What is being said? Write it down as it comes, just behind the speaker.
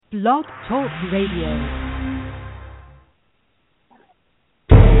Blog Talk Radio.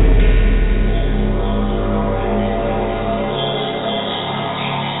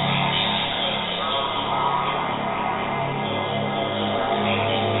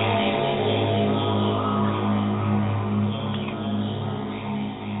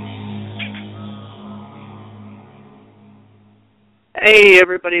 Hey,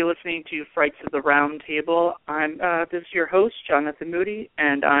 everybody listening to Frights of the Round Table. This is your host, Jonathan Moody,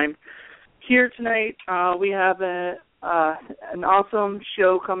 and I'm here tonight. We have an awesome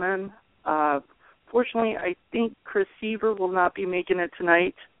show coming. Fortunately, I think Chris Seaver will not be making it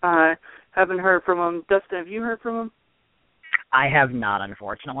tonight. Haven't heard from him. Dustin, have you heard from him? I have not,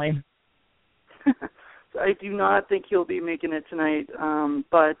 unfortunately. I do not think he'll be making it tonight.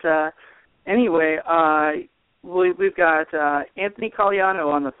 Anyway, we've got Anthony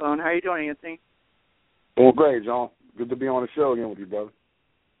Colliano on the phone. How are you doing, Anthony? Well, great, John. Good to be on the show again with you, brother.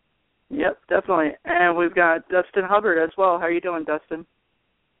 Yep, definitely. And we've got Dustin Hubbard as well. How are you doing, Dustin?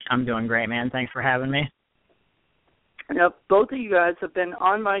 I'm doing great, man. Thanks for having me. Yep, both of you guys have been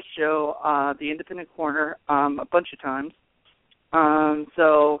on my show, The Independent Corner, a bunch of times.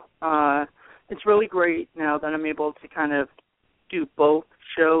 So it's really great now that I'm able to kind of do both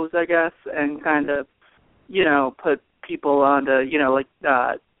shows, I guess, and kind of, put people on to,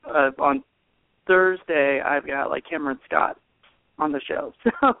 on Thursday, I've got, Cameron Scott on the show.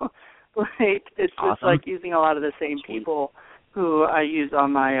 So, it's awesome. just, using a lot of the same people who I use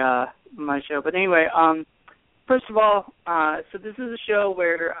on my my show. But anyway, first of all, so this is a show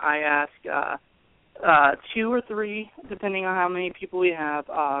where I ask 2 or 3, depending on how many people we have,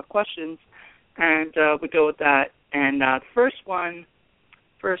 questions, and we go with that. And the first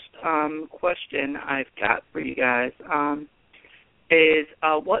question I've got for you guys is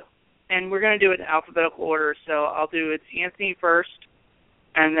what, and we're going to do it in alphabetical order, so I'll do it's Anthony first,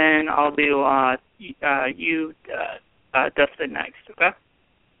 and then I'll do you, Dustin, next, okay?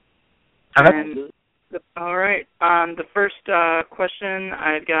 All right. The first question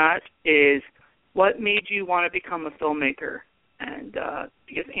I've got is, what made you want to become a filmmaker? And I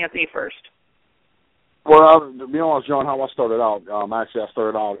guess Anthony first. Well, to be honest, John, how I started out, actually I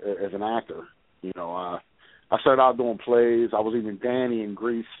started out as an actor. I started out doing plays. I was even Danny in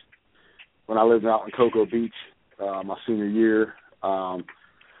Greece when I lived out in Cocoa Beach my senior year.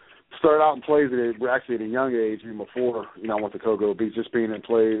 Started out in plays actually at a young age, even before, I went to Cocoa Beach, just being in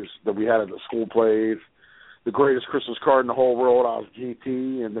plays that we had at the school plays. The Greatest Christmas Card in the Whole World, I was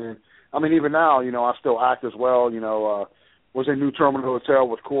GT. And then, even now, I still act as well. Was in New Terminal Hotel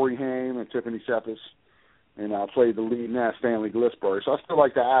with Corey Haim and Tiffany Shepis. And I played the lead in that, Stanley Glisberg. So I still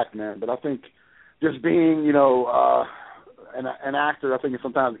like to act, man. But I think just being, an actor, I think it's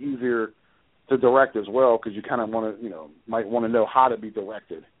sometimes easier to direct as well, because you kind of want to, might want to know how to be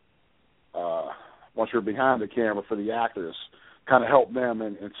directed. Once you're behind the camera, for the actors, kind of help them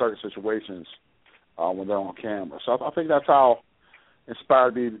in certain situations when they're on camera. So I think that's how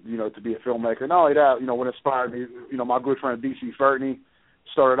inspired me, to be a filmmaker. Not only that, what inspired me, my good friend D.C. Fertney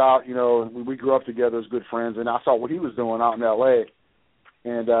started out, we grew up together as good friends, and I saw what he was doing out in L.A.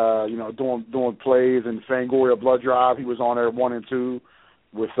 and, doing plays and Fangoria Blood Drive. He was on there 1 and 2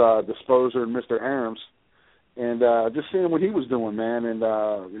 with Disposer and Mr. Ahrams. And just seeing what he was doing, man, and,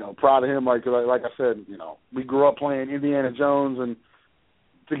 proud of him. Like I said, we grew up playing Indiana Jones and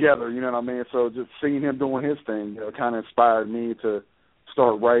together, you know what I mean? So just seeing him doing his thing, kind of inspired me to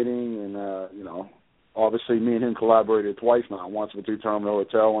start writing. And, obviously me and him collaborated twice now, once with New Terminal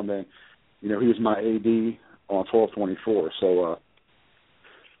Hotel, and then, he was my AD on 1224. So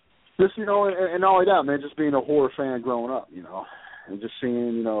just, and not only that, man, just being a horror fan growing up, and just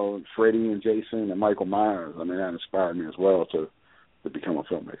seeing, Freddie and Jason and Michael Myers, that inspired me as well to become a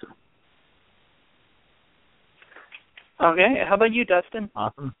filmmaker. Okay, how about you, Dustin?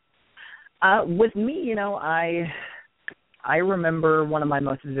 Awesome. With me, I remember one of my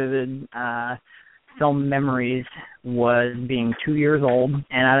most vivid film memories was being 2 years old,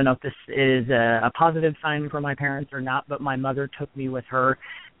 and I don't know if this is a positive sign for my parents or not, but my mother took me with her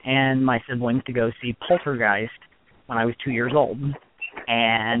and my siblings to go see Poltergeist when I was 2 years old,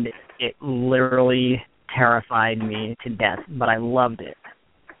 and it literally terrified me to death, but I loved it.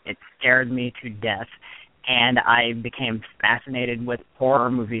 It scared me to death, and I became fascinated with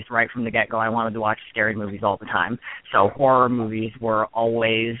horror movies right from the get-go. I wanted to watch scary movies all the time, so horror movies were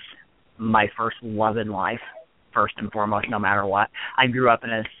always my first love in life, first and foremost, no matter what. I grew up in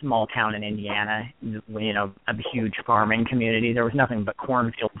a small town in Indiana, a huge farming community. There was nothing but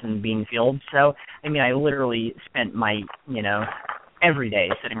cornfields and bean fields. So, I literally spent my, every day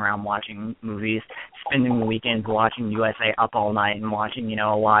sitting around watching movies, spending the weekends watching USA Up All Night and watching, you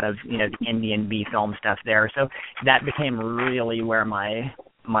know, a lot of, you know, the Indian B film stuff there. So that became really where my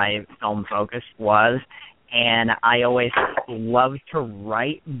film focus was. And I always loved to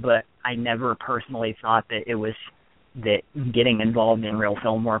write, but I never personally thought that that getting involved in real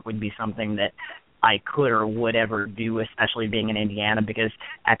film work would be something that I could or would ever do, especially being in Indiana, because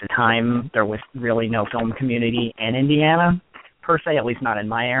at the time there was really no film community in Indiana, per se, at least not in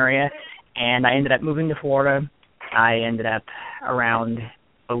my area. And I ended up moving to Florida. I ended up around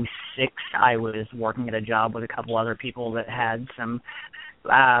 2006, I was working at a job with a couple other people that had some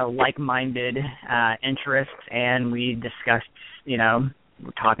like-minded interests, and we discussed, you know,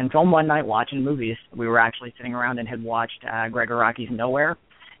 talking film one night, watching movies. We were actually sitting around and had watched Greg Araki's Nowhere,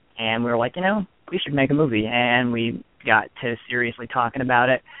 and we were like, you know, we should make a movie. And we got to seriously talking about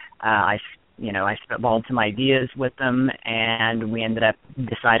it. I spitballed some ideas with them, and we ended up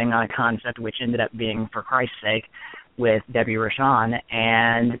deciding on a concept, which ended up being For Christ's Sake, with Debbie Rochon,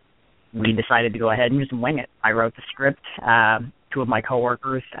 and we decided to go ahead and just wing it. I wrote the script. Two of my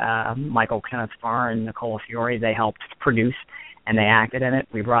coworkers, Michael Kenneth Farr and Nicola Fiore, they helped produce, and they acted in it.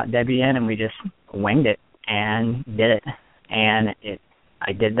 We brought Debbie in, and we just winged it and did it. And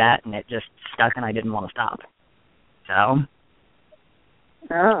I did that, and it just stuck, and I didn't want to stop. So,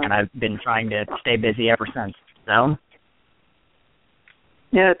 and I've been trying to stay busy ever since. So,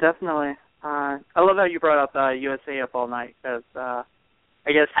 yeah, definitely. I love how you brought up USA Up All Night, because I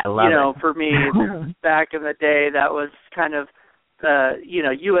guess, for me, back in the day, that was kind of,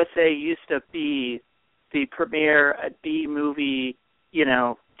 USA used to be the premier B-movie,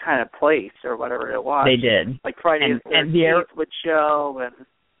 kind of place or whatever it was. They did. Like Friday the 13th would show and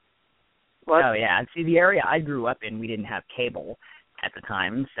what? Oh, yeah. See, the area I grew up in, we didn't have cable at the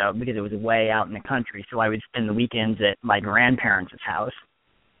time, so because it was way out in the country, so I would spend the weekends at my grandparents' house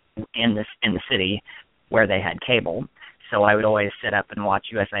in the city where they had cable. So I would always sit up and watch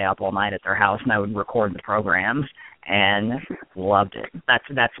USA Up All Night at their house, and I would record the programs and loved it.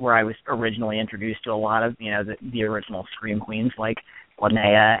 That's where I was originally introduced to a lot of, the original Scream Queens like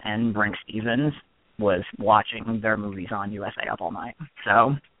Linnea and Brink Stevens, was watching their movies on USA Up All Night.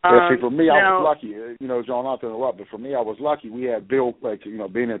 So for me, I was lucky. John, not to interrupt, but for me, I was lucky. We had Bill,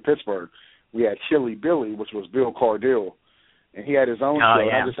 being in Pittsburgh, we had Chili Billy, which was Bill Cardille, and he had his own show.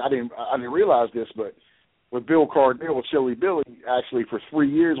 Yeah. I didn't realize this, but with Bill Cardille, with Chili Billy, actually for 3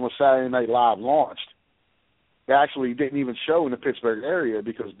 years when Saturday Night Live launched, they actually didn't even show in the Pittsburgh area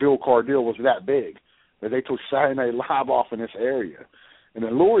because Bill Cardille was that big that they took Saturday Night Live off in this area. And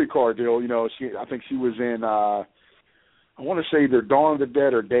then Lori Cardille, I think she was in, I want to say either Dawn of the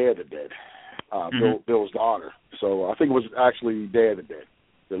Dead or Day of the Dead, Bill's daughter. So I think it was actually Day of the Dead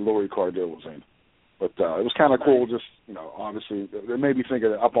that Lori Cardille was in. But it was kind of cool, just, obviously, it made me think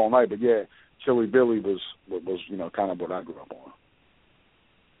of Up All Night, but yeah, Chili Billy was kind of what I grew up on.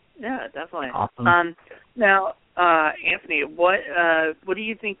 Yeah, definitely. Awesome. Now, Anthony, what do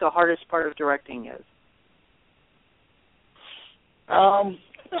you think the hardest part of directing is?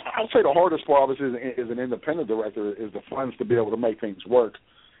 I'd say the hardest part, obviously, as an independent director, is the funds to be able to make things work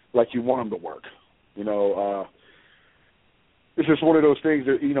like you want them to work. It's just one of those things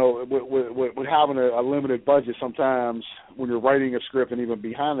that, with having a limited budget, sometimes when you're writing a script and even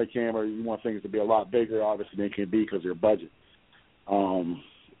behind the camera, you want things to be a lot bigger, obviously, than it can be because of your budget.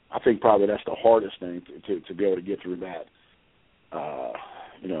 I think probably that's the hardest thing to be able to get through that.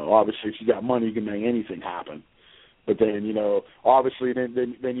 Obviously, if you got money, you can make anything happen. But then, obviously,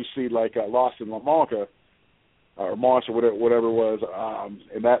 then you see like Lost in La Mancha, or Monster, whatever it was,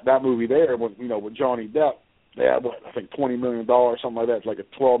 and that movie there, with Johnny Depp, they had I think $20 million, something like that. It's like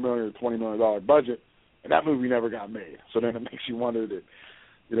a $12 million or $20 million budget, and that movie never got made. So then it makes you wonder that,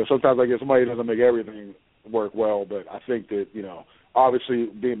 sometimes I guess money doesn't make everything work well. But I think that obviously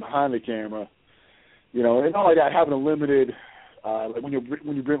being behind the camera, and not like that, having a limited, like when you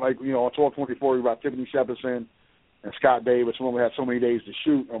bring on 12/24, you got Tiffany Shepardson and Scott Davis. When we had so many days to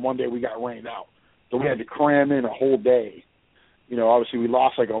shoot, and one day we got rained out, so we had to cram in a whole day. Obviously we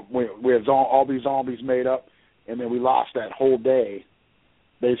lost we had all these zombies made up, and then we lost that whole day,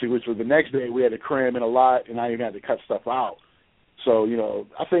 basically, which was the next day we had to cram in a lot, and I even had to cut stuff out. So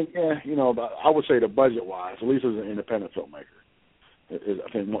I think I would say the budget wise, at least as an independent filmmaker,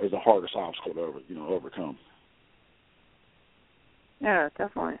 I think is the hardest obstacle to overcome. Yeah,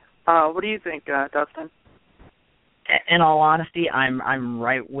 definitely. What do you think, Dustin? In all honesty, I'm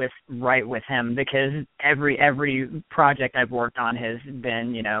right with him, because every project I've worked on has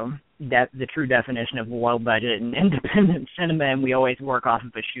been the true definition of low budget and independent cinema, and we always work off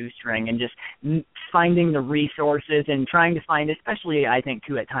of a shoestring, and just finding the resources and trying to find, especially I think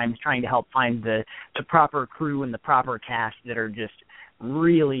too at times, trying to help find the proper crew and the proper cast that are just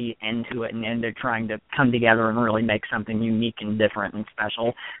really into it, and they're trying to come together and really make something unique and different and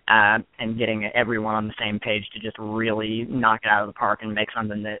special, and getting everyone on the same page to just really knock it out of the park and make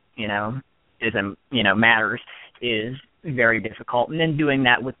something that, matters is very difficult. And then doing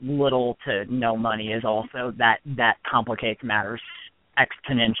that with little to no money is also, that complicates matters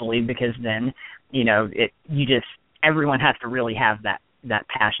exponentially, because then, everyone has to really have that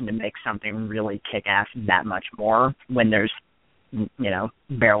passion to make something really kick ass that much more when there's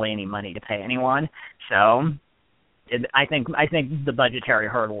barely any money to pay anyone. So I think the budgetary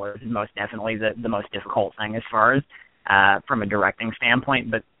hurdle is most definitely the most difficult thing as far as from a directing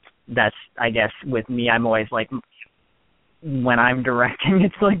standpoint. But that's, I guess, with me, I'm always like, when I'm directing,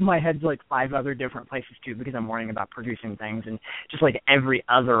 it's like my head's like 5 other different places too, because I'm worrying about producing things and just like every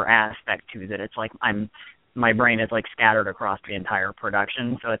other aspect to that. It's like my brain is like scattered across the entire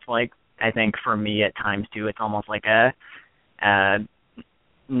production. So it's like, I think for me at times too, it's almost like a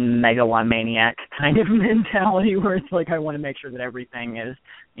megalomaniac kind of mentality, where it's like I want to make sure that everything is,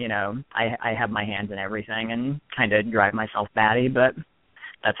 I have my hands in everything, and kind of drive myself batty, but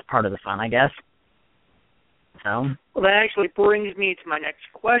that's part of the fun, I guess. So. Well, that actually brings me to my next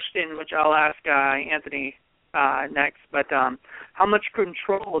question, which I'll ask Anthony next. But how much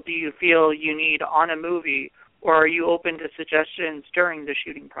control do you feel you need on a movie, or are you open to suggestions during the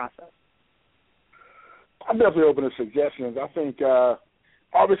shooting process? I'm definitely open to suggestions. I think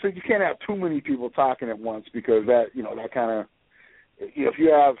obviously you can't have too many people talking at once, because that kind of,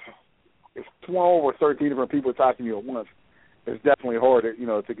 if 12 or 13 different people talking to you at once, it's definitely hard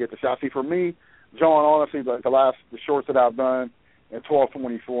to get the shot. See, for me, John, honestly, like the shorts that I've done in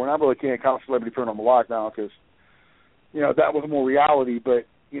 1224, and I really can't count Celebrity Film on the Lockdown, because that was more reality. But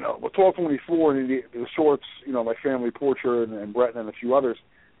with 1224 and the shorts, like Family Portrait and Brett and a few others,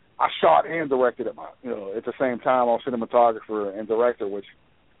 I shot and directed at the same time. I was cinematographer and director, which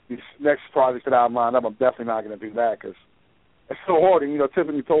these next projects that I've lined up, I'm definitely not going to do that, because it's so hard. And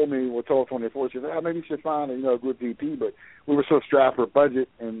Tiffany told me with 1224, she said, maybe you should find a good DP, but we were so strapped for budget,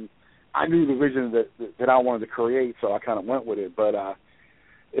 and I knew the vision that I wanted to create, so I kind of went with it. But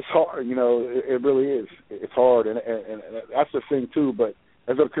it's hard, it really is. It's hard, and that's the thing too. But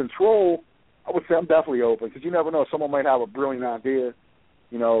as a control, I would say I'm definitely open, because you never know. Someone might have a brilliant idea.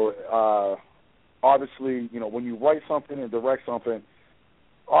 Obviously, when you write something and direct something,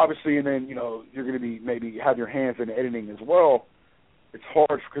 obviously, and then, you're going to be maybe have your hands in editing as well. It's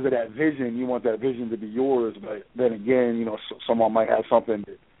hard because of that vision. You want that vision to be yours, but then again, someone might have something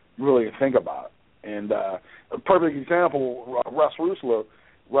to really think about. And a perfect example, Russ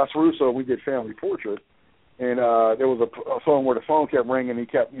Russo, we did Family Portrait, and there was a phone where the phone kept ringing. He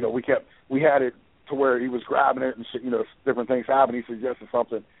kept, we had it to where he was grabbing it, and different things happened. He suggested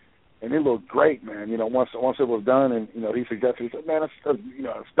something, and it looked great, man. Once it was done, and he suggested, he said, man, it's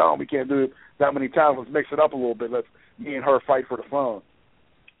dumb. We can't do it that many times. Let's mix it up a little bit. Let's me and her fight for the phone.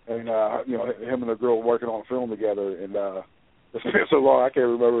 And him and the girl working on film together, and it's been so long I can't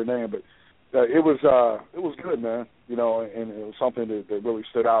remember her name, but it was good, man. And it was something that really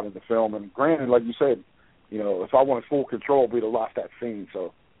stood out in the film. And granted, like you said, if I wanted full control, we'd have lost that scene.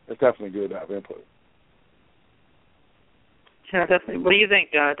 So it's definitely good to have input. Yeah, definitely. What do you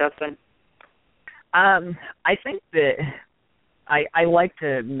think, Dustin? I think that I like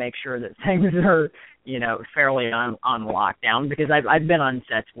to make sure that things are, fairly on lockdown, because I've been on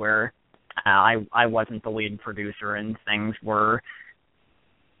sets where I wasn't the lead producer and things were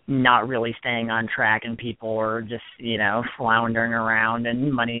not really staying on track, and people were just, floundering around,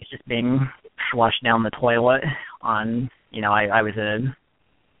 and money's just being flushed down the toilet on, I was an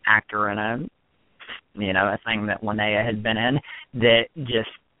actor in a thing that Linnea had been in that just,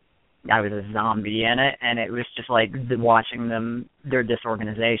 I was a zombie in it, and it was just like watching them, their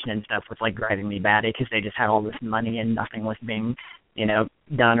disorganization and stuff was like driving me batty, because they just had all this money and nothing was being,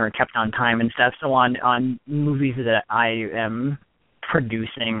 done or kept on time and stuff. So on movies that I am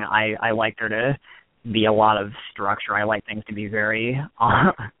producing, I like there to be a lot of structure. I like things to be very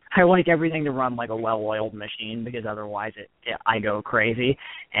I like everything to run like a well-oiled machine, because otherwise I go crazy.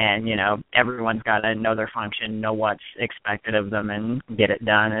 And, everyone's got to know their function, know what's expected of them, and get it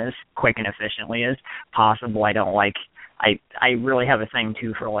done as quick and efficiently as possible. I don't like – I really have a thing,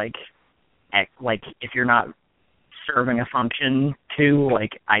 too, for, like if you're not serving a function, too,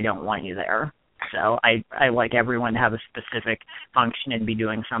 I don't want you there. So I like everyone to have a specific function and be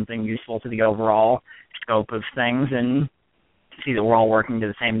doing something useful to the overall scope of things. And see that we're all working to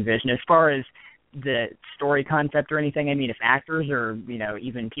the same vision. As far as the story concept or anything, I mean, if actors or, you know,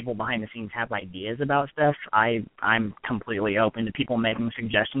 even people behind the scenes have ideas about stuff, I'm completely open to people making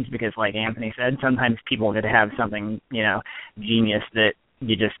suggestions, because like Anthony said, sometimes people could have something, you know, genius that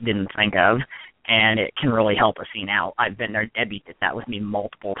you just didn't think of, and it can really help a scene out. I've been there. Debbie did that with me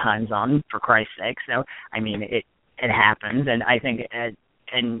multiple times on For Christ's sake. So, I mean, it happens, and I think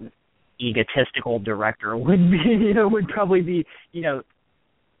an egotistical director would be, you know, would probably be, you know,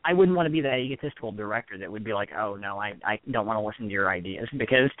 I wouldn't want to be that egotistical director that would be like, oh no, I don't want to listen to your ideas,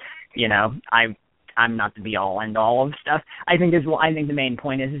 because, you know, I'm not the be all end all of stuff. I think the main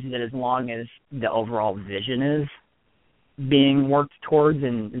point is that as long as the overall vision is being worked towards,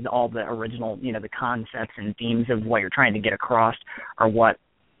 and all the original, you know, the concepts and themes of what you're trying to get across are what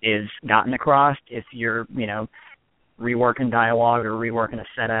is gotten across. If you're, you know, reworking dialogue or reworking a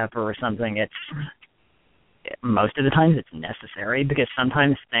setup or something, most of the times it's necessary, because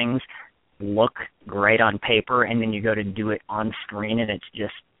sometimes things look great on paper and then you go to do it on screen and it's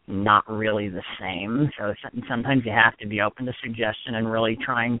just not really the same. So sometimes you have to be open to suggestion and really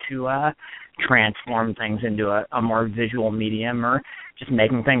trying to transform things into a more visual medium, or just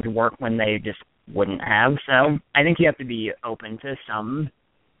making things work when they just wouldn't have. So I think you have to be open to some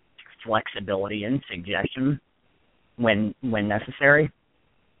flexibility and suggestion when necessary.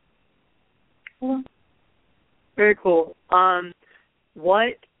 Well, very cool.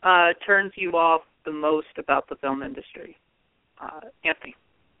 What turns you off the most about the film industry, Anthony?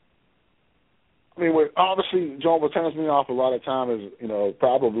 I mean, obviously, John, what turns me off a lot of time is, you know,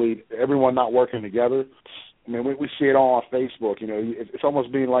 probably everyone not working together. I mean, we see it all on Facebook. You know, it's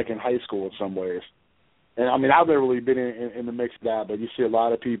almost being like in high school in some ways. And, I mean, I've never really been in the mix of that, but you see a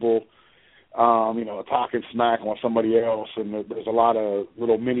lot of people, you know, talking smack on somebody else, and there's a lot of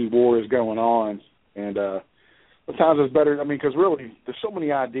little mini wars going on. And sometimes it's better, I mean, because really there's so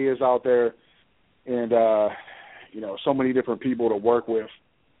many ideas out there, and, you know, so many different people to work with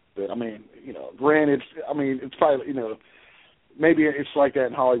that, I mean, you know, granted, I mean, it's probably, you know, maybe it's like that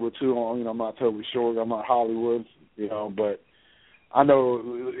in Hollywood too. You know, I'm not totally sure. I'm not Hollywood, you know, but I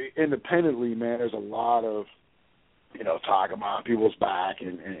know independently, man, there's a lot of, you know, talking behind people's back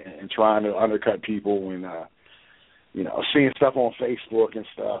and trying to undercut people, and you know, seeing stuff on Facebook and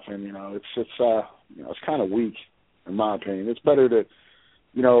stuff, and you know, it's you know, it's kind of weak in my opinion. It's better to,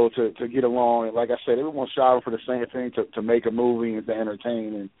 you know, to get along. And like I said, everyone's striving for the same thing, to make a movie and to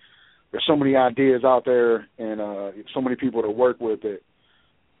entertain. And there's so many ideas out there, and so many people to work with that,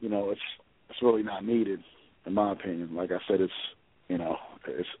 you know, it's really not needed, in my opinion. Like I said, it's, you know,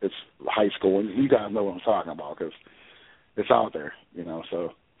 it's high school, and you guys know what I'm talking about because it's out there, you know. So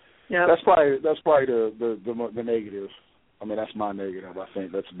yeah, that's probably the negative. I mean, that's my negative. I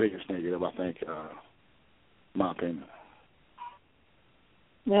think that's the biggest negative. I think, in my opinion.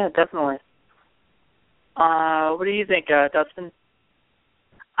 Yeah, definitely. What do you think, Dustin?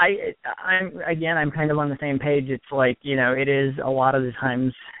 I'm kind of on the same page. It's like, you know, it is a lot of the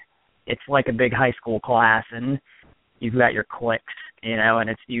times it's like a big high school class, and you've got your cliques, you know, and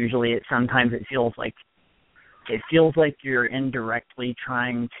it's usually, sometimes it feels like you're indirectly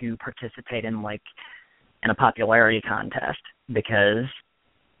trying to participate in a popularity contest, because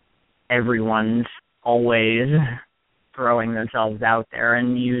everyone's always throwing themselves out there.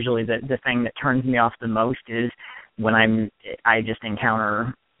 And usually the thing that turns me off the most is when I just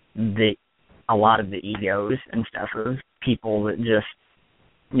encounter a lot of the egos and stuff of people that just,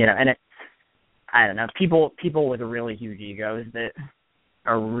 you know, and I don't know, people with really huge egos that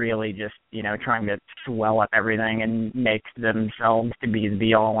are really just, you know, trying to swell up everything and make themselves to be the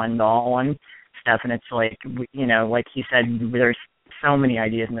be-all, end-all and stuff. And it's like, you know, like he said, there's so many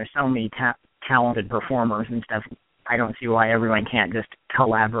ideas and there's so many talented performers and stuff. I don't see why everyone can't just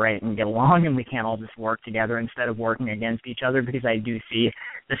collaborate and get along, and we can't all just work together instead of working against each other, because I do see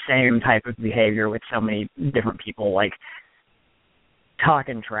the same type of behavior with so many different people, like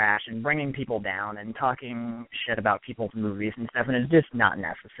talking trash and bringing people down and talking shit about people's movies and stuff, and it's just not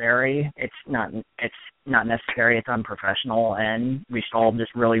necessary. It's not necessary. It's unprofessional, and we should all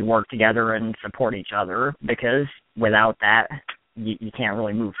just really work together and support each other, because without that, you can't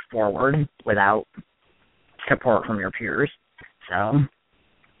really move forward without support from your peers. So,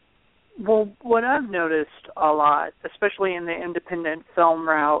 well, what I've noticed a lot, especially in the independent film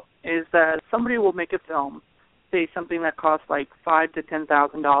route, is that somebody will make a film, say something that costs like $5,000 to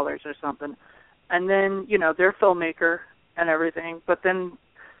 $10,000 or something, and then, you know, they're a filmmaker and everything, but then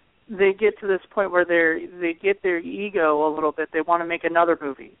they get to this point where they get their ego a little bit. They want to make another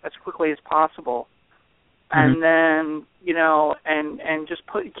movie as quickly as possible, and then, you know, and just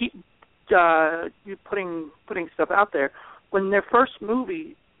keep putting stuff out there. when their first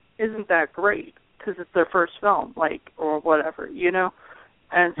movie isn't that great because it's their first film, like, or whatever, you know?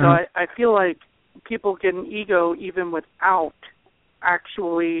 And so I feel like people get an ego even without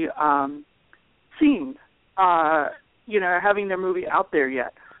actually seeing, you know, having their movie out there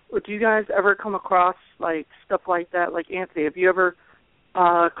yet. Do you guys ever come across, like, stuff like that? Like, Anthony, have you ever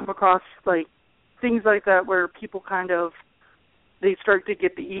come across, like, things like that where people kind of, they start to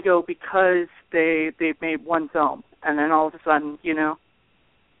get the ego because they've made one film, and then all of a sudden, you know,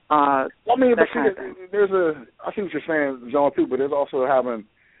 I mean, that but kind of see, thing. I see what you're saying, John, too, but there's also having,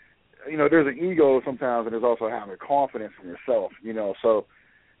 you know, there's an ego sometimes, and there's also having confidence in yourself, you know, so,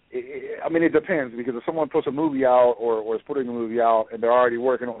 I mean, it depends, because if someone puts a movie out or is putting a movie out and they're already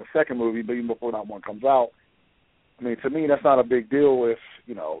working on the second movie, but even before that one comes out, I mean, to me, that's not a big deal if,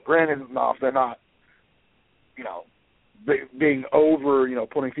 you know, granted, no, if they're not, you know, being over, you know,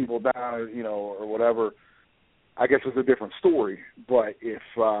 putting people down, you know, or whatever, I guess it's a different story. But if,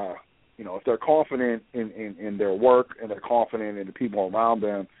 you know, if they're confident in their work and they're confident in the people around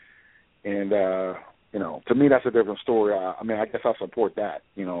them, and, you know, to me, that's a different story. I mean, I guess I support that.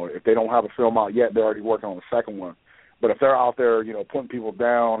 You know, if they don't have a film out yet, they're already working on the second one. But if they're out there, you know, putting people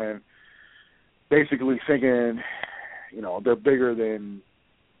down and basically thinking, you know, they're bigger than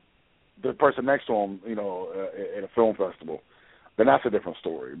the person next to them, you know, at a film festival, then that's a different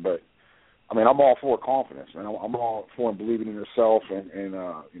story. But, I mean, I'm all for confidence, man. I'm all for believing in yourself and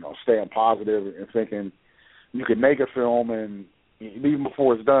you know, staying positive and thinking you can make a film, and even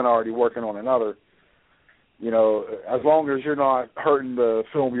before it's done, already working on another. You know, as long as you're not hurting the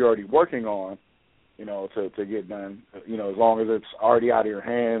film you're already working on, you know, to get done, you know, as long as it's already out of your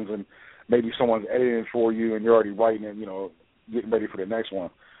hands and maybe someone's editing for you and you're already writing it, you know, getting ready for the next one,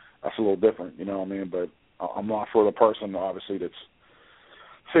 that's a little different, you know what I mean? But I'm not for the person, obviously, that's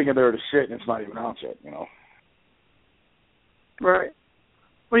thinking they're the shit and it's not even out yet, you know. Right.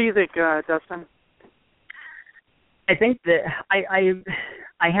 What do you think, Dustin? I think that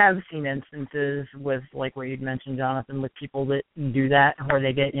I have seen instances with, like what you'd mentioned, Jonathan, with people that do that, where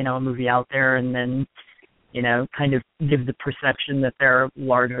they get, you know, a movie out there and then, you know, kind of give the perception that they're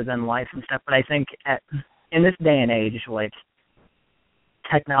larger than life and stuff. But I think in this day and age, like,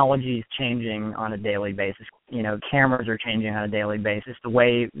 technology is changing on a daily basis. You know, cameras are changing on a daily basis. The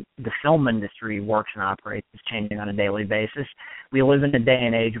way the film industry works and operates is changing on a daily basis. We live in a day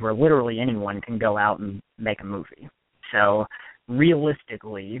and age where literally anyone can go out and make a movie. So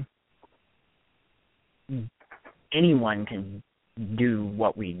realistically, anyone can do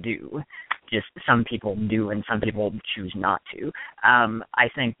what we do. Just some people do and some people choose not to. I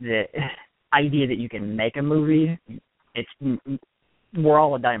think the idea that you can make a movie, we're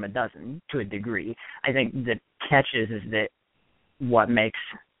all a dime a dozen to a degree. I think the catch is that what makes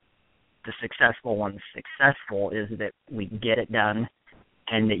the successful ones successful is that we get it done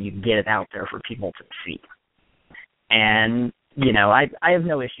and that you get it out there for people to see. And, you know, I have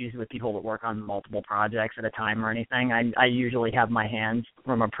no issues with people that work on multiple projects at a time or anything. I usually have my hands,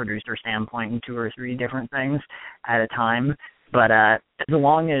 from a producer standpoint, in 2 or 3 different things at a time. But as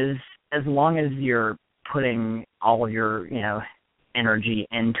long as you're putting all of your, you know, energy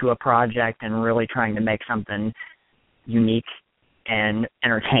into a project and really trying to make something unique and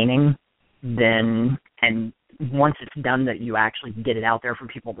entertaining, then, and once it's done, that you actually get it out there for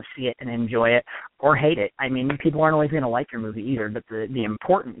people to see it and enjoy it or hate it. I mean, people aren't always going to like your movie either, but the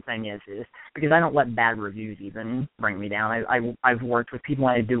important thing is because I don't let bad reviews even bring me down. I've worked with people,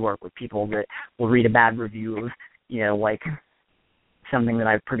 and I do work with people that will read a bad review of, you know, like something that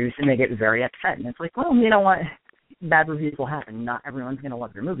I've produced, and they get very upset. And it's like, well, you know what? Bad reviews will happen. Not everyone's going to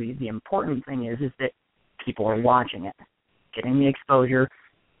love your movie. The important thing is that people are watching it, getting the exposure.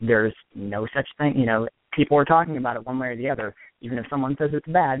 There's no such thing, you know, people are talking about it one way or the other, even if someone says it's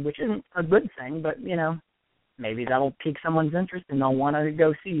bad, which isn't a good thing, but, you know, maybe that'll pique someone's interest and they'll want to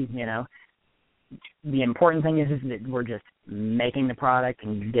go see, you know. The important thing is that we're just making the product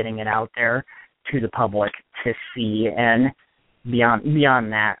and getting it out there to the public to see. And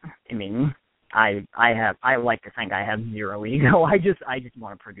beyond that, I mean, I like to think I have zero ego. I just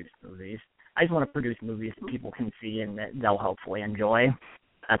want to produce movies. I just want to produce movies that people can see and that they'll hopefully enjoy.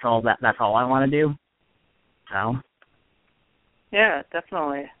 That's all I want to do. So. Yeah,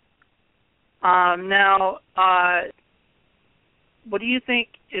 definitely. Now, what do you think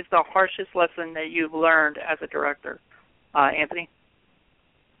is the harshest lesson that you've learned as a director, Anthony?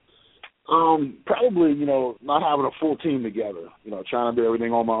 Probably, you know, not having a full team together. You know, trying to do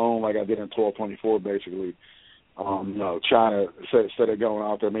everything on my own, like I did in 1224, basically. You know, trying to instead of going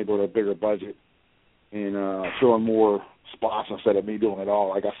out there maybe with a bigger budget and filling more spots instead of me doing it all.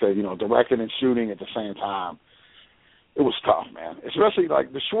 Like I said, you know, directing and shooting at the same time. it was tough, man. Especially,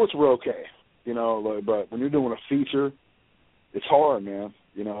 like, the shorts were okay, you know, like, but when you're doing a feature, it's hard, man.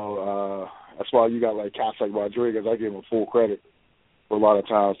 You know, that's why you got, like, cats like Rodriguez. I give him full credit for a lot of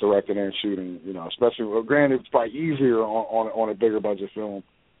times directing and shooting, you know, especially, well, granted, it's probably easier on a bigger budget film,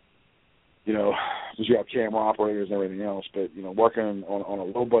 you know, because you have camera operators and everything else. But, you know, working on a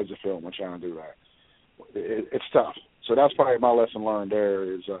low-budget film and trying to do that, it's tough. So that's probably my lesson learned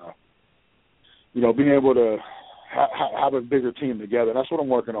there is, you know, being able to have a bigger team together. That's what I'm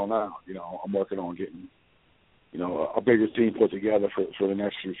working on now. You know, I'm working on getting, you know, a bigger team put together for the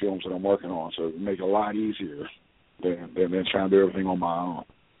next few films that I'm working on, so it make it a lot easier than trying to do everything on my own.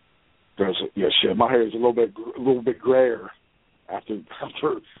 Because, yeah, shit, my hair is a little bit grayer after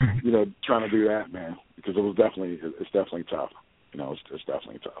you know, trying to do that, man, because it's definitely tough. You know, it's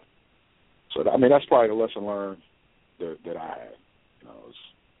definitely tough. So, I mean, that's probably the lesson learned that I had. You know,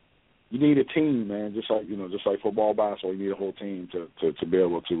 you need a team, man, just like football, basketball, you need a whole team to be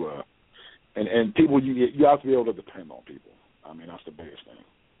able to, and people, you have to be able to depend on people. I mean, that's the biggest thing.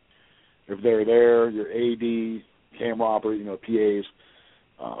 If they're there, your AD, camera operator, you know, PAs,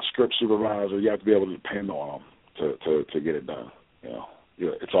 script supervisor, you have to be able to depend on them to get it done. You know,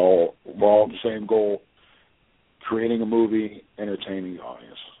 we're all the same goal: creating a movie, entertaining the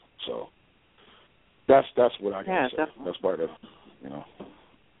audience. So that's what I can say. Definitely. That's part of, you know.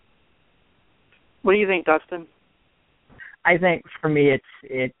 What do you think, Dustin? I think for me,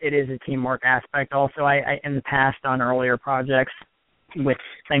 it is a teamwork aspect. Also, I in the past on earlier projects with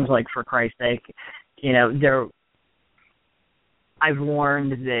things like For Christ's Sake, you know, I've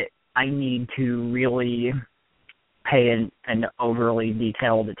learned that I need to really pay an overly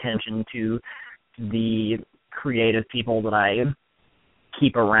detailed attention to the creative people that I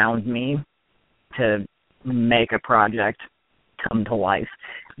keep around me to make a project come to life.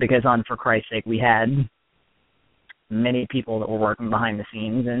 Because on For Christ's Sake, we had many people that were working behind the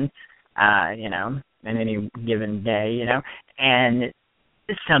scenes, and you know, in any given day, you know, and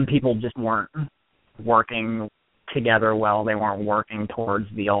some people just weren't working together well. They weren't working towards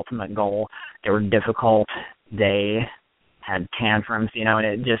the ultimate goal. They were difficult. They had tantrums, you know,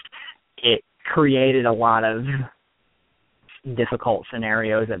 and it created a lot of difficult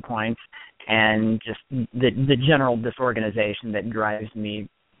scenarios at points, and just the general disorganization that drives me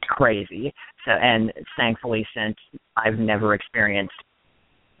crazy. So, and thankfully, since I've never experienced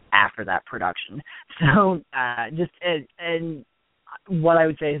after that production. So, and what I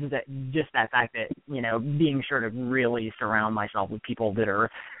would say is that just that fact that, you know, being sure to really surround myself with people that are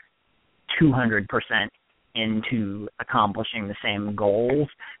 200% into accomplishing the same goals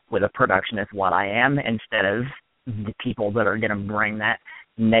with a production as what I am, instead of the people that are going to bring that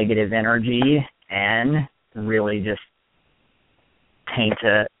negative energy and really just taint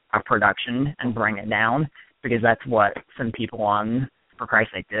a production and bring it down, because that's what some people on For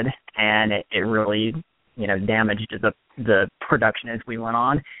Christ's Sake did, and it really, you know, damaged the production as we went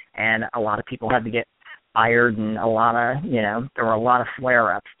on, and a lot of people had to get fired, and a lot of, you know, there were a lot of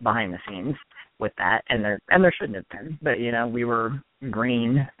flare-ups behind the scenes with that, and there shouldn't have been, but, you know, we were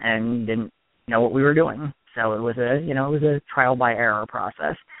green and didn't know what we were doing, so it was a trial by error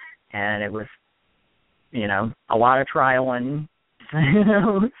process, and it was, you know, a lot of trial and, you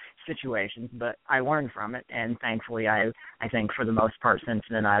know, situations, but I learned from it, and thankfully I think for the most part since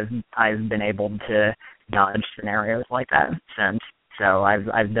then I've been able to dodge scenarios like that since. So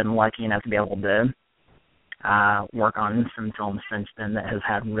I've been lucky enough to be able to work on some films since then that has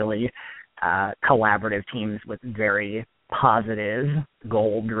had really collaborative teams with very positive,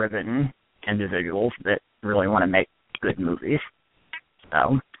 goal-driven individuals that really want to make good movies.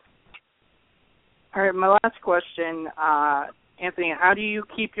 So. All right, my last question, Anthony, how do you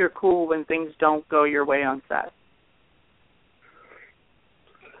keep your cool when things don't go your way on set?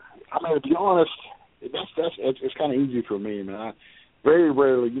 I mean, to be honest, it's kind of easy for me, man. Very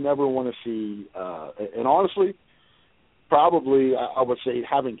rarely, you never want to see, and honestly, probably I would say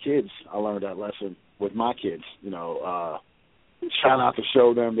having kids, I learned that lesson with my kids. You know, try not to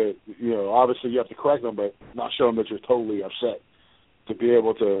show them that, you know, obviously you have to correct them, but not show them that you're totally upset. To be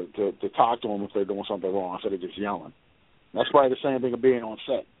able to talk to them if they're doing something wrong instead of just yelling. That's probably the same thing of being on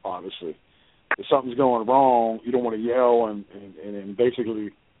set, obviously. If something's going wrong, you don't want to yell and basically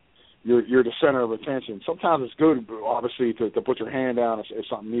you're the center of attention. Sometimes it's good, obviously, to put your hand down if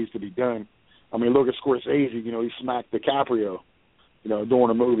something needs to be done. I mean, look at Scorsese, you know, he smacked DiCaprio, you know, during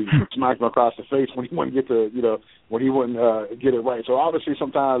a movie. He smacked him across the face when he wouldn't get when he wouldn't get it right. So obviously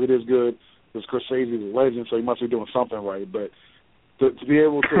sometimes it is good because Scorsese is a legend, so he must be doing something right. But to be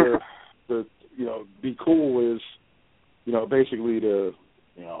able to you know, be cool is, you know, basically you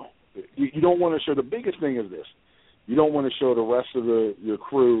don't want to show. The biggest thing is this: you don't want to show the rest of your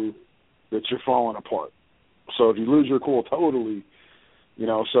crew that you're falling apart. So if you lose your cool totally,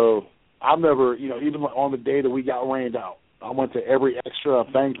 so I've never, even on the day that we got rained out, I went to every extra,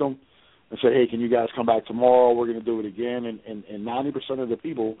 thanked them, and said, hey, can you guys come back tomorrow? We're going to do it again. And 90% of the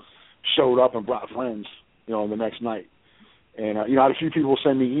people showed up and brought friends, the next night. And, I had a few people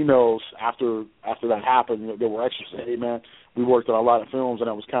send me emails after that happened. They were extra saying, hey, man, we worked on a lot of films, and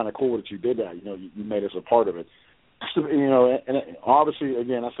it was kind of cool that you did that. You made us a part of it. And obviously,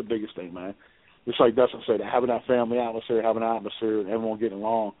 again, that's the biggest thing, man. Just like Dustin said, having that family atmosphere, having an atmosphere, and everyone getting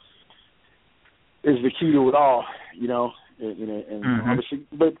along is the key to it all, and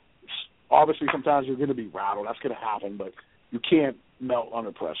obviously sometimes you're going to be rattled. That's going to happen, but you can't melt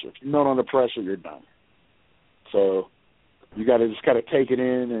under pressure. If you melt under pressure, you're done. So you got to just kind of take it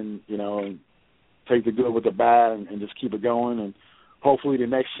in and take the good with the bad and just keep it going. And hopefully the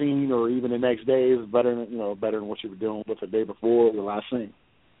next scene or even the next day is better than what you were doing with the day before or the last scene.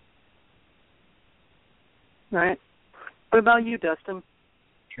 Right. What about you, Dustin?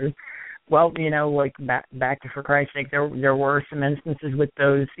 Sure. Well, like back to For Christ's sake, there were some instances with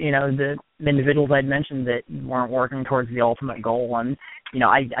those, the individuals I'd mentioned that weren't working towards the ultimate goal. And,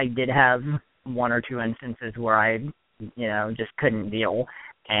 I did have one or two instances where I, just couldn't deal,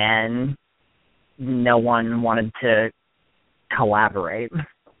 and no one wanted to collaborate.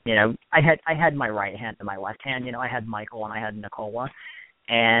 I had my right hand and my left hand. I had Michael and I had Nicola,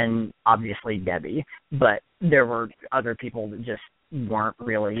 and obviously Debbie, but there were other people that just weren't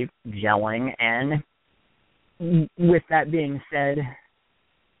really gelling. And with that being said,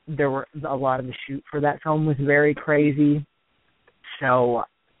 there were a lot of the shoot for that film was very crazy. So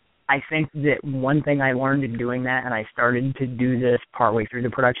I think that one thing I learned in doing that, and I started to do this partway through the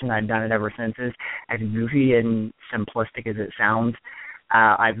production, I've done it ever since, is as goofy and simplistic as it sounds,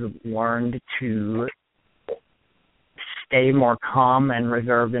 I've learned to stay more calm and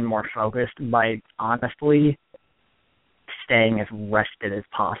reserved and more focused by honestly staying as rested as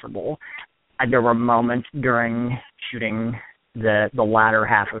possible. There were moments during shooting the latter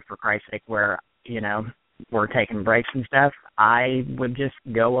half of For Christ's Sake where, we're taking breaks and stuff. I would just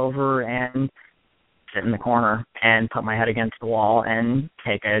go over and sit in the corner and put my head against the wall and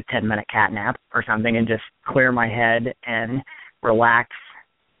take a 10-minute cat nap or something and just clear my head and relax,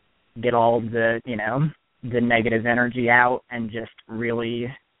 get all the, the negative energy out and just really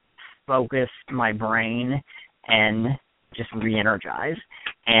focus my brain and just re-energize.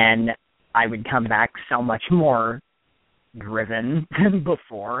 And I would come back so much more driven than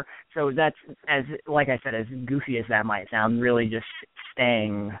before. So that's, like I said, as goofy as that might sound, really just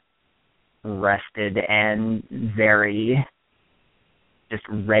staying rested and very just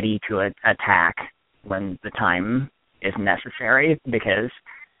ready to attack when the time is necessary, because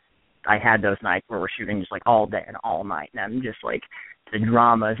I had those nights where we're shooting just like all day and all night, and I'm just like, the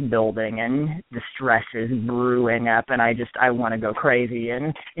drama's building and the stress is brewing up, and I want to go crazy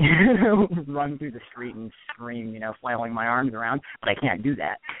and run through the street and scream, flailing my arms around, but I can't do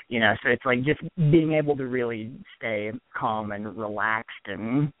that, So it's like just being able to really stay calm and relaxed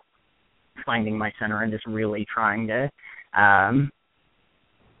and finding my center and just really trying to,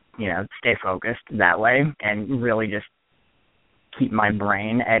 stay focused that way and really just keep my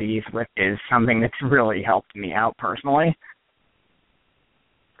brain at ease with is something that's really helped me out personally.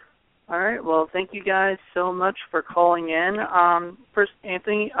 All right. Well, thank you guys so much for calling in. First,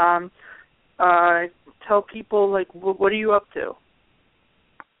 Anthony, tell people, what are you up to?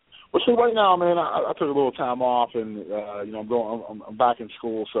 Well, see, right now, man, I took a little time off, and I'm back in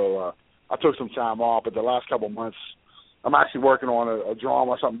school, so I took some time off. But the last couple of months, I'm actually working on a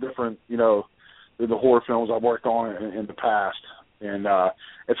drama, something different, than the horror films I've worked on in the past. And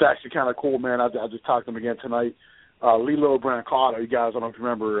it's actually kind of cool, man. I just talked to him again tonight. Lilo Brancato, you guys, I don't know if you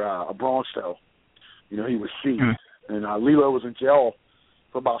remember A Bronx Tale. He was C. Mm-hmm. And Lilo was in jail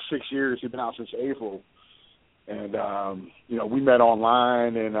for about 6 years. He'd been out since April. And, we met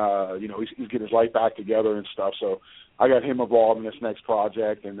online, and, he's getting his life back together and stuff. So I got him involved in this next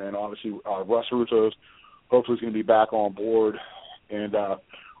project. And then, obviously, Russ Russo's hopefully is going to be back on board. And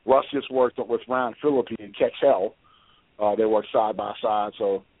Russ just worked with Ryan Phillippe and Catch Hell. They work side by side.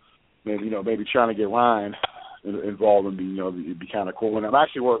 So, maybe trying to get Ryan involved and it'd be kind of cool. And I'm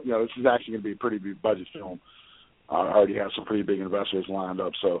actually this is actually going to be a pretty big budget film. I already have some pretty big investors lined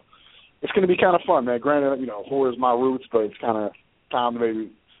up, so it's going to be kind of fun, man. Granted, horror is my roots, but it's kind of time to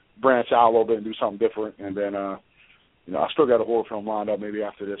maybe branch out a little bit and do something different. And then, I still got a horror film lined up maybe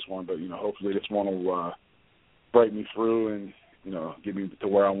after this one, but hopefully this one will break me through and get me to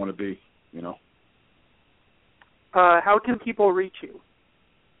where I want to be. How can people reach you?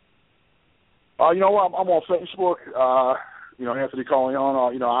 You know what? I'm on Facebook. You know, Anthony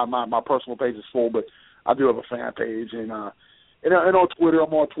Colliano. You know, my personal page is full, but I do have a fan page, and on Twitter,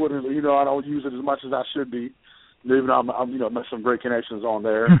 I'm on Twitter. You know, I don't use it as much as I should be, even though I'm you know, met some great connections on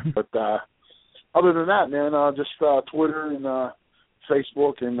there. But other than that, man, just Twitter and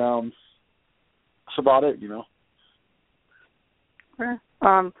Facebook, and that's about it. You know. Okay.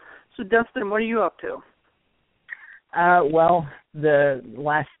 So Dustin, what are you up to? Well, the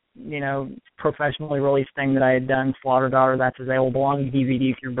last, you know, professionally released thing that I had done, Slaughter Daughter, that's available on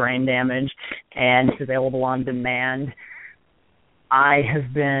DVD through Brain Damage, and it's available on demand. I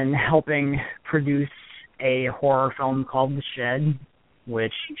have been helping produce a horror film called The Shed,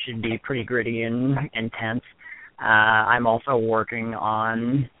 which should be pretty gritty and intense. I'm also working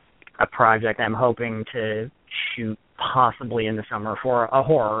on a project I'm hoping to shoot possibly in the summer for a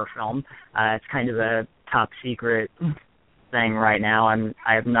horror film. It's kind of a top secret thing right now.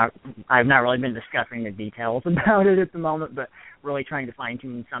 I've not really been discussing the details about it at the moment, but really trying to fine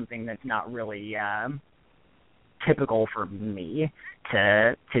tune something that's not really typical for me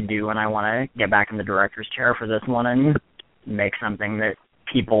to do, and I want to get back in the director's chair for this one and make something that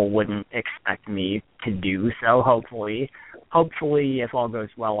people wouldn't expect me to do. So hopefully, if all goes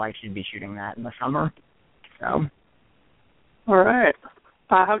well, I should be shooting that in the summer. So. All right.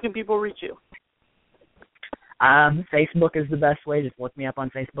 How can people reach you? Facebook is the best way. Just look me up on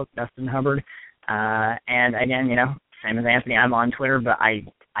Facebook, Dustin Hubbard. And again, you know, same as Anthony, I'm on Twitter, but I'm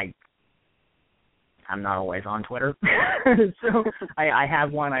not always on Twitter. So I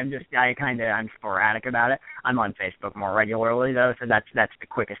have one. I'm sporadic about it. I'm on Facebook more regularly though, so that's the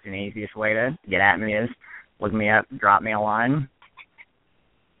quickest and easiest way to get at me is look me up, drop me a line.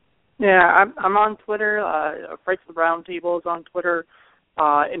 Yeah, I'm on Twitter. Frights the Brown Table is on Twitter.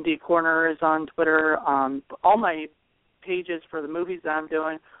 Indie Corner is on Twitter. All my pages for the movies that I'm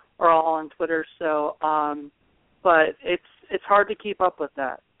doing are all on Twitter. So, but it's hard to keep up with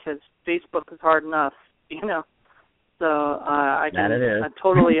that because Facebook is hard enough, you know. So I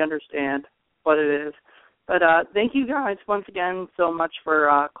totally understand what it is. But thank you guys once again so much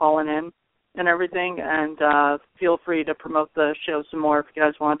for calling in and everything, and feel free to promote the show some more if you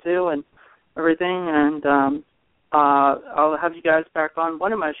guys want to and everything, and I'll have you guys back on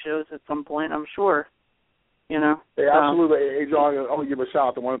one of my shows at some point, I'm sure, you know. Hey, absolutely. Hey, John, I'm going to give a shout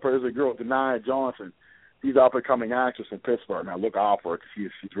out to one person, a girl, Denai Johnson. She's an up-and-coming actress in Pittsburgh. Now, look out for her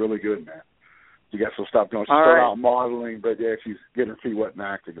because she's really good, man. She got some stuff going. She started out modeling, but, yeah, she's getting her feet wet in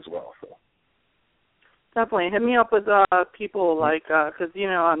acting as well. So definitely. Hit me up with people like, because, you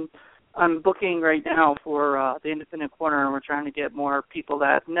know, I'm booking right now for the Independent Corner, and we're trying to get more people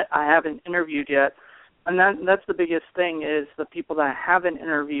that I haven't interviewed yet. And that's the biggest thing is the people that I haven't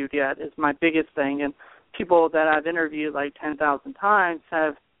interviewed yet is my biggest thing. And people that I've interviewed like 10,000 times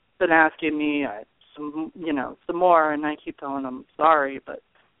have been asking me some more, and I keep telling them sorry, but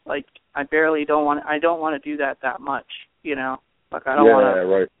like I don't want to do that much, you know. Like I don't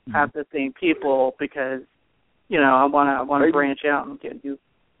want to have the same people because, you know, I want to branch out and get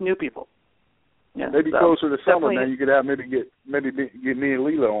new people. Yeah, maybe closer to summer, man. You could have maybe get me and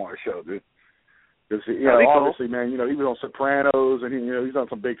Lilo on our show, dude. Because you know, obviously, man, you know, he was on Sopranos and he's done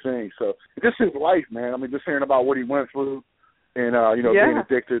some big things. So it's just his life, man. I mean, just hearing about what he went through and you know, being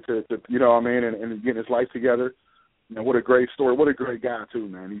addicted to you know what I mean, and getting his life together. You know, what a great story. What a great guy too,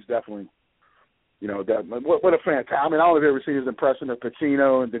 man. He's definitely, you know, what a fantastic. I mean, I don't know if you've ever seen his impression of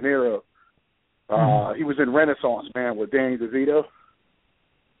Pacino and De Niro. He was in Renaissance, man, with Danny DeVito.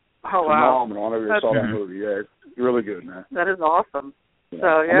 Oh, wow. Phenomenal. I never saw that movie. Yeah, it's really good, man. That is awesome. Yeah.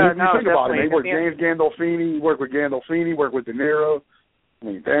 So, yeah, I mean, think about it, man. He worked with James Gandolfini. He worked with Gandolfini. Worked with De Niro. I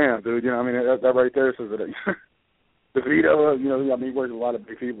mean, damn, dude. You know, I mean, that right there says it. DeVito, you know, I mean, he worked with a lot of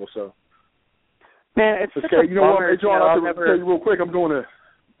big people, so. Man, it's such a you know bummer. What, hey, John, I'll tell you real quick, I'm going to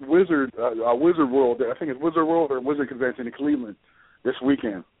Wizard World. I think it's Wizard World or Wizard Convention in Cleveland this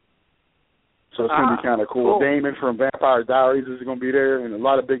weekend. So it's going to be kind of cool. Damon from Vampire Diaries is going to be there, and a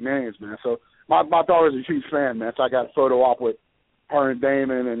lot of big names, man. So my daughter's a huge fan, man. So I got a photo op with her and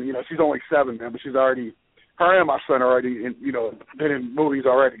Damon, and, you know, she's only 7, man, but she's already, her and my son are already, you know, been in movies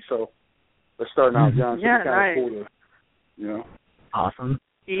already. So they're starting out young. So it's kind of cool to, you know. Awesome.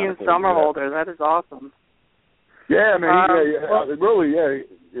 Ian Somerhalder, that is awesome. Yeah, man. Really, I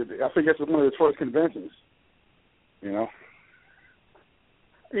think that's one of his first conventions, you know.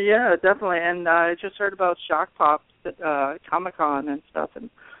 Yeah, definitely. And I just heard about Shock Pops at Comic-Con and stuff and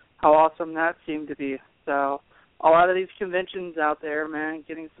how awesome that seemed to be. So a lot of these conventions out there, man,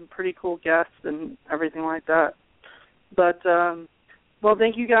 getting some pretty cool guests and everything like that. But, well,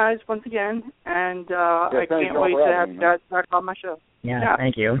 thank you guys once again. And I can't wait to have you guys back on my show. Yeah,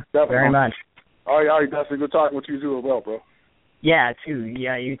 thank you very much. All right, Dustin. Good talking with you too as well, bro. Yeah, too.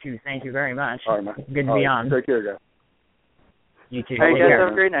 Yeah, you too. Thank you very much. All right, man. Good to be on. Take care, guys. You too. All right, Take guys. care.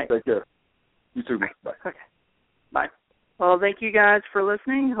 Have a great night. Take care. You too, man. Bye. Okay. Bye. Well, thank you guys for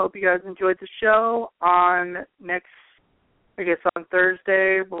listening. Hope you guys enjoyed the show. On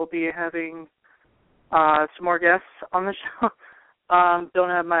Thursday, we'll be having some more guests on the show. Don't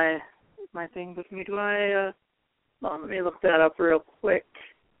have my thing with me. Do I? Let me look that up real quick.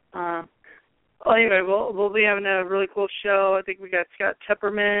 Anyway, we'll be having a really cool show. I think we got Scott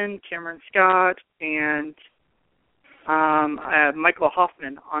Tepperman, Cameron Scott, and I have Michael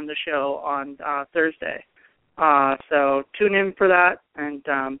Hoffman on the show on Thursday. So tune in for that, and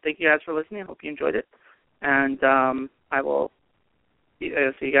thank you guys for listening. I hope you enjoyed it. And I will see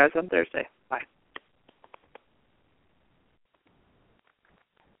you guys on Thursday. Bye.